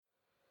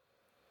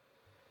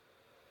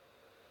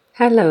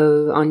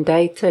Hello, on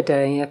Data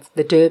Day at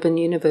the Durban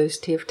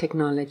University of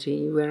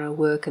Technology, where I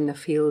work in the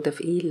field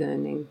of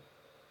e-learning.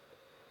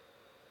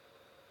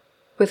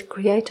 With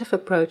creative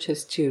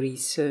approaches to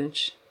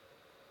research,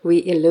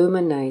 we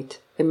illuminate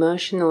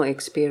emotional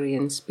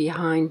experience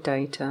behind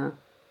data.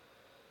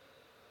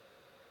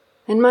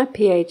 In my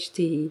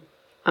PhD,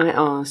 I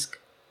ask,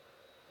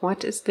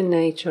 what is the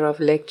nature of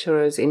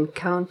lecturers'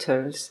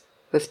 encounters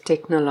with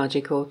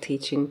technological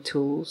teaching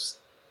tools?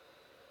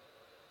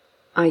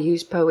 I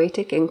use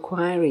poetic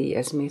inquiry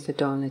as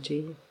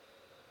methodology.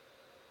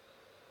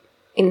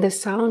 In the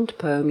sound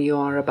poem you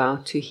are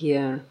about to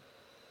hear,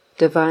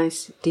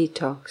 Device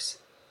Detox,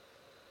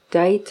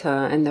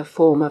 data in the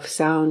form of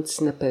sound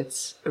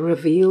snippets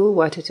reveal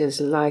what it is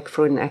like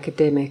for an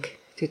academic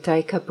to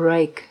take a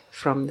break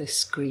from the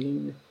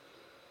screen.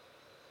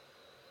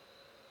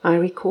 I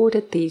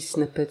recorded these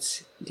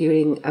snippets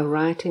during a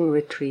writing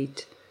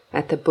retreat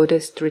at the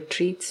Buddhist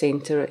Retreat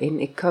Centre in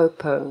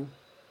Ixopo,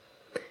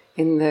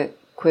 in the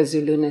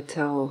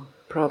KwaZulu-Natal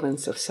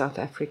province of South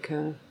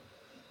Africa.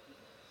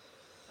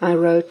 I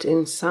wrote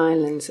in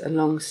silence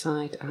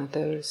alongside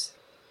others,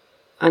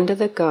 under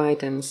the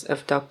guidance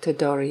of Dr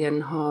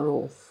Dorian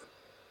Haarhoff.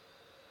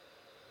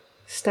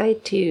 Stay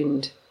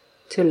tuned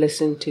to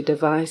listen to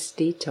Device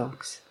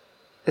Detox,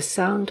 a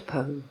sound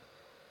poem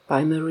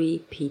by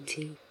Marie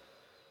Petey.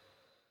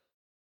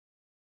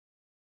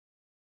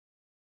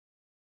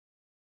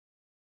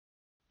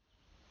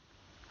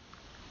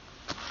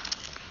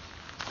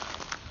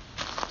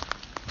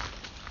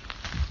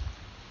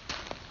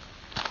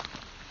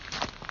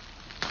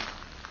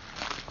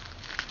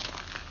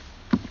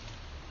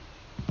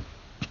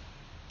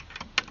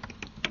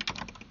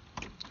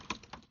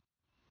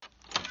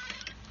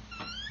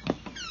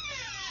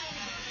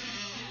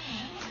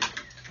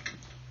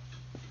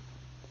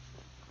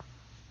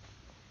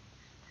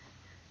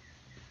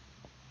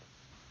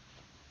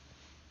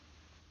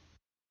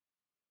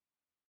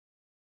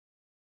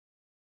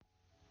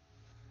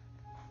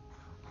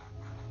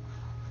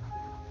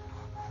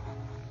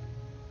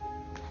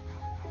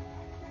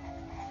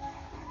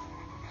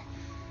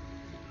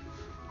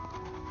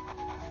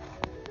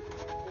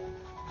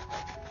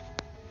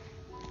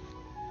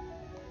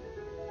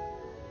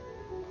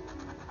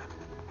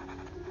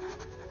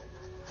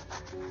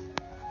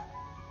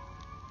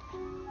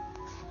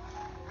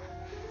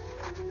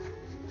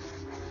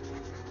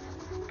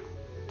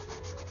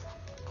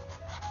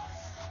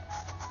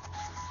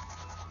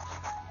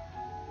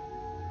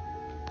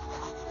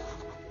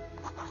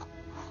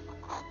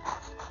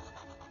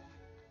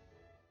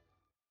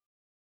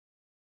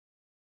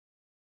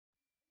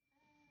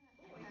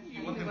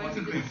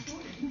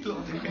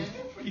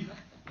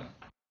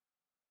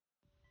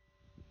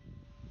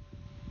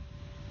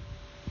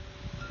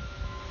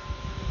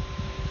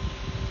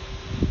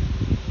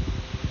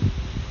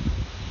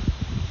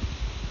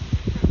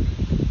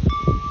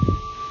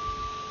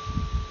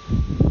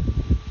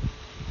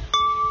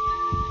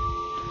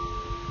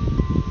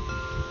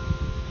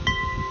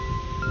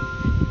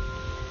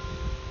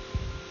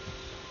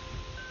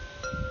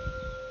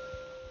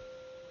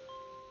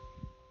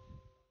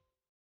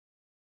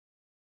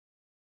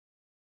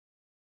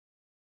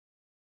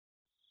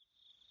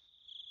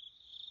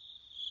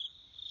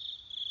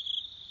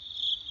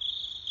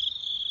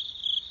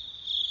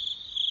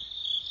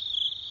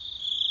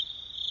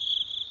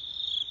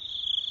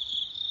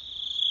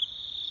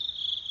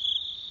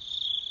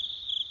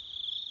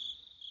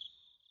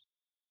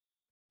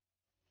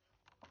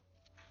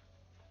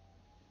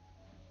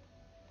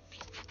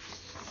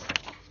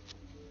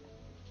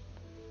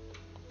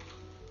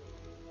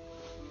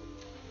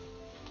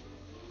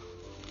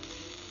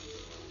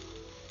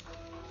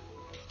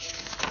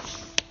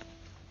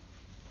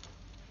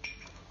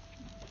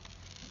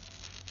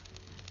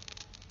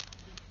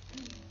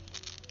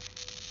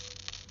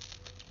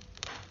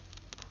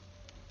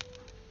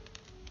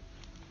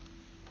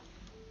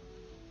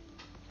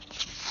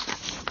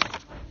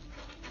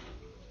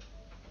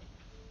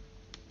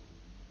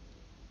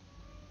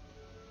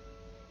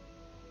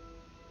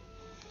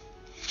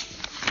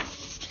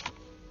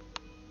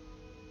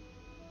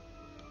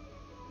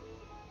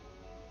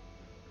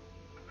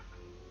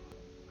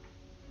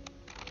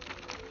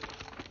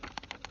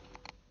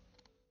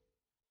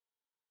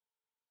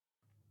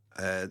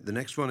 The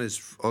next one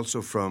is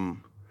also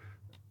from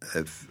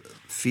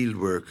field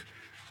work.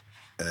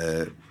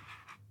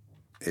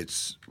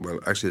 It's, well,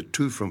 actually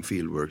two from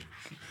field work,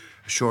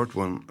 a short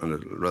one and a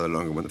rather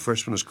longer one. The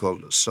first one is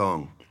called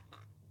Song.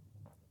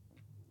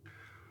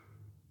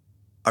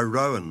 I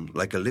rowan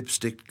like a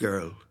lipstick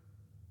girl.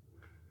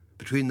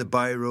 Between the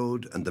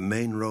by-road and the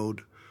main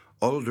road,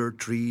 alder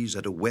trees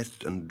at a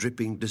wet and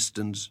dripping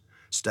distance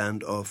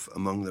stand off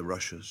among the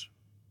rushes.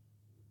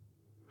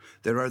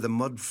 There are the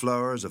mud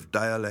flowers of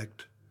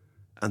dialect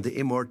and the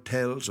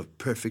immortelles of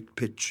perfect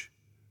pitch,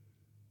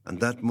 and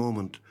that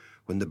moment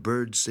when the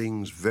bird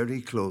sings very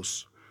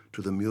close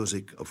to the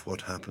music of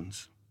what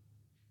happens.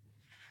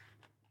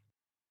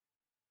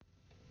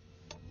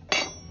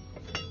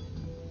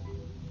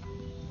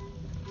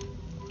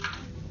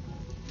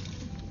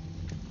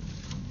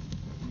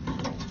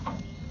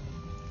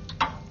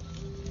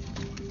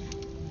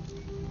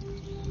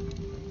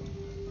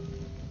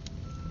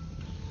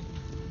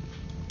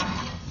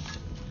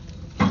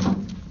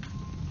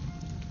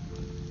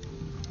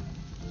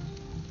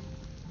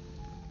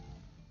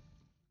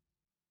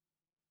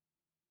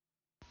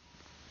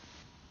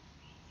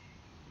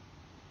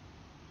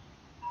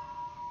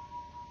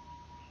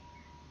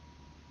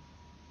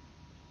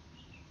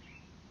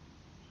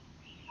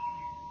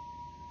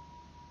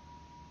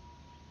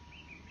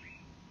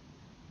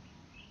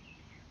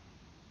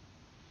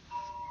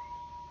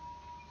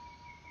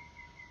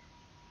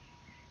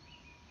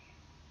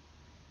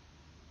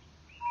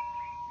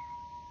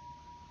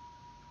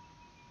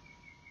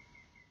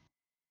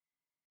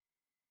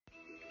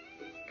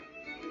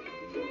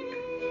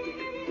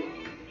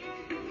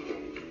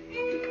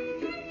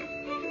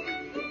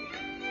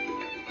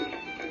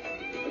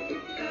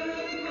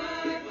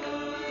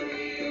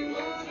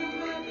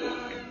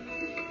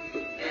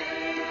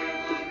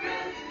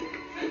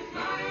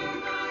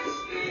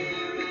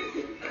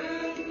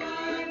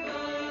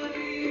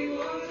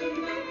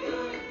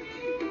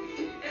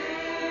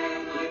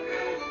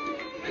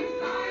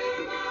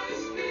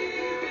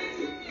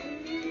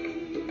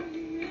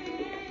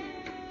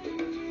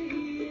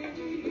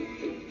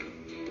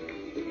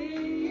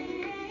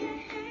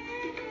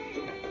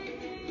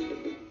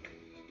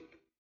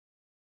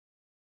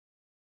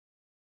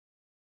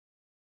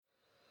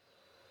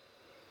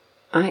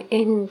 I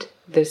end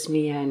this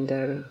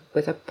meander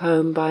with a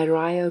poem by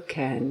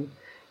Ryokan,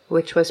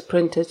 which was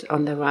printed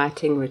on the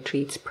Writing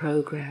Retreats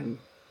program.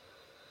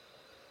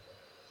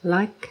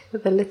 Like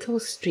the little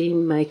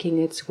stream making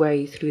its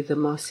way through the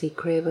mossy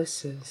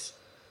crevices,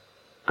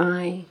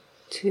 I,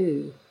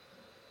 too,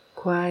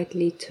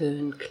 quietly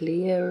turn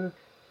clear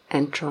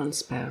and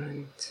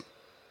transparent.